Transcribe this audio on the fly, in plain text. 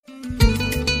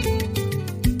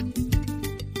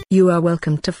You are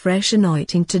welcome to Fresh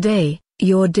Anointing Today,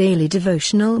 your daily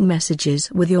devotional messages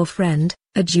with your friend,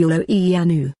 Ajulo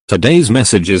Iyanu. Today's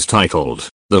message is titled,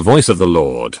 The Voice of the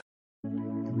Lord.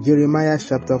 Jeremiah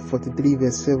chapter 43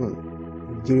 verse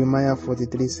 7. Jeremiah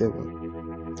 43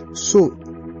 7. So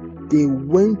they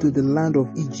went to the land of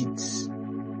Egypt,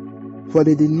 for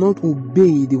they did not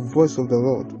obey the voice of the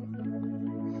Lord,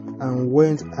 and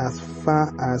went as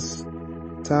far as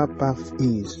Tapath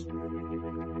is.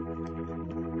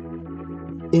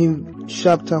 In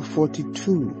chapter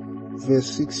 42 verse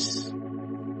 6,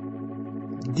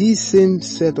 this same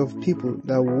set of people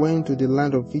that went to the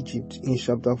land of Egypt in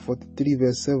chapter 43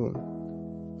 verse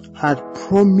 7 had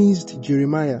promised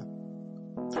Jeremiah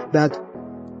that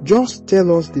just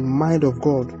tell us the mind of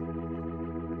God.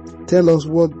 Tell us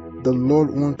what the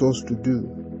Lord wants us to do.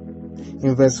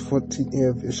 In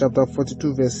chapter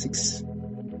 42 verse 6,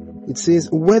 it says,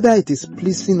 whether it is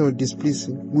pleasing or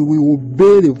displeasing, we will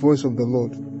obey the voice of the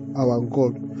Lord, our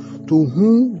God, to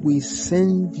whom we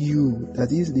send you,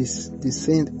 that is the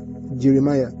saint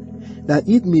Jeremiah, that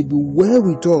it may be well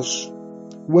with us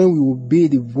when we obey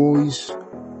the voice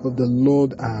of the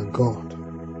Lord our God.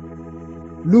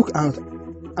 Look at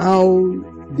how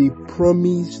they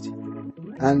promised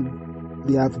and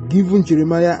they have given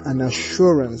Jeremiah an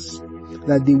assurance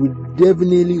that they will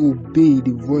definitely obey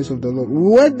the voice of the Lord,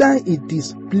 whether it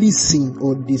is pleasing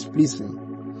or displeasing,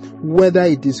 whether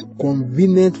it is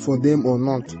convenient for them or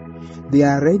not. They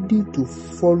are ready to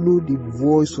follow the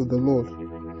voice of the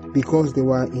Lord because they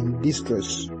were in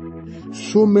distress.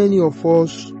 So many of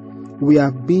us, we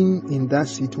have been in that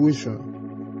situation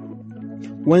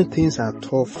when things are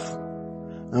tough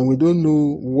and we don't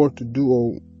know what to do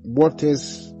or what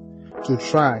else to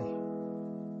try.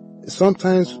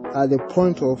 Sometimes at the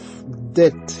point of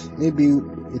death, maybe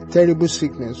a terrible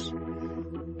sickness,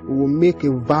 we will make a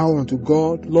vow unto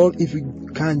God, Lord, if you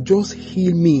can just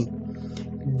heal me,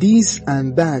 this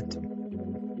and that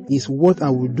is what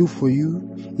I will do for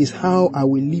you, is how I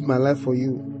will live my life for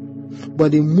you.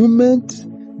 But the moment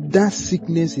that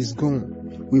sickness is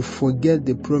gone, we forget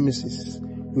the promises,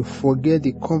 we forget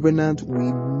the covenant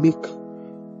we make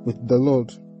with the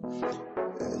Lord.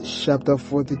 Chapter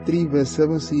 43 verse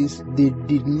 7 says, they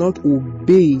did not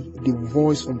obey the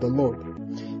voice of the Lord.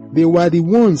 They were the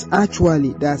ones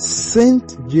actually that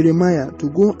sent Jeremiah to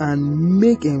go and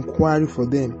make inquiry for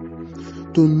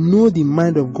them, to know the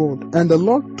mind of God. And the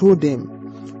Lord told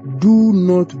them, do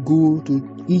not go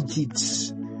to Egypt.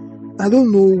 I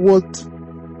don't know what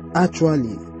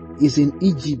actually is in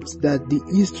Egypt that the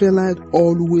Israelites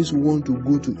always want to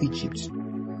go to Egypt.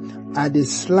 At the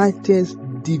slightest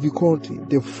difficulty,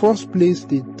 the first place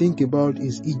they think about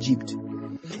is Egypt.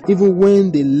 Even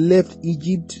when they left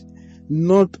Egypt,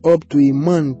 not up to a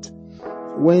month,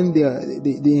 when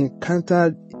they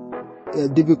encountered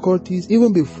difficulties,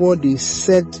 even before they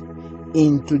set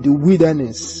into the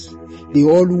wilderness, they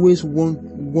always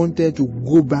wanted to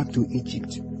go back to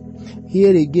Egypt.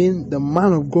 Here again, the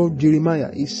man of God,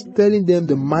 Jeremiah, is telling them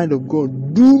the mind of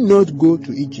God, do not go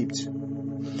to Egypt.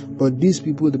 But these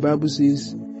people, the Bible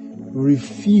says,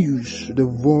 refused the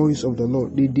voice of the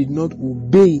Lord. They did not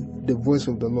obey the voice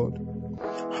of the Lord.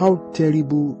 How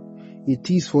terrible it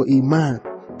is for a man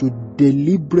to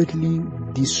deliberately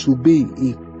disobey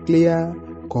a clear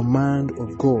command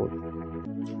of God.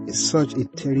 It's such a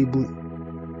terrible,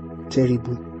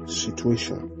 terrible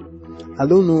situation. I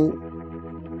don't know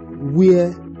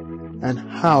where and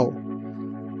how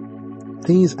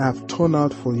things have turned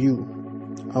out for you.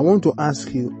 I want to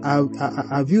ask you,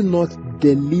 have you not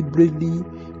deliberately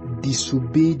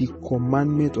disobeyed the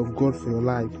commandment of God for your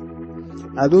life?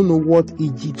 I don't know what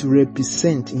Egypt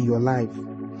represents in your life.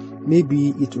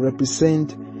 Maybe it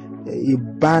represents a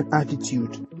bad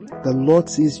attitude. The Lord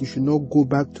says you should not go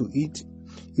back to it.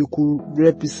 It could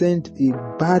represent a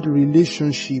bad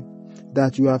relationship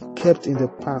that you have kept in the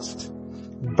past.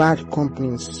 Bad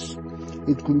companies.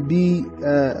 It could be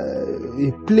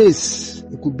a place.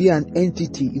 It could be an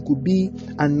entity. It could be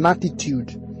an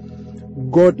attitude.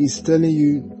 God is telling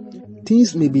you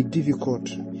things may be difficult.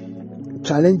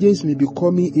 Challenges may be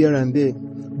coming here and there.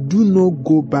 Do not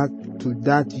go back to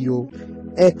that your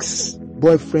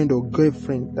ex-boyfriend or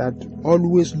girlfriend that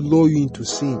always lure you into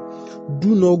sin.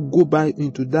 Do not go back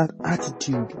into that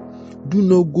attitude. Do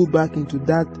not go back into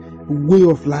that way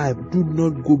of life. Do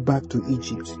not go back to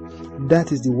Egypt.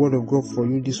 That is the word of God for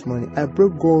you this morning. I pray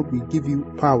God will give you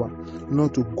power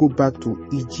not to go back to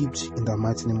Egypt in the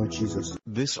mighty name of Jesus.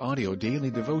 This audio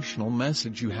daily devotional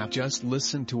message you have just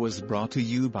listened to was brought to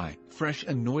you by Fresh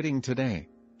Anointing Today.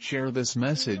 Share this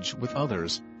message with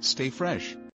others. Stay fresh.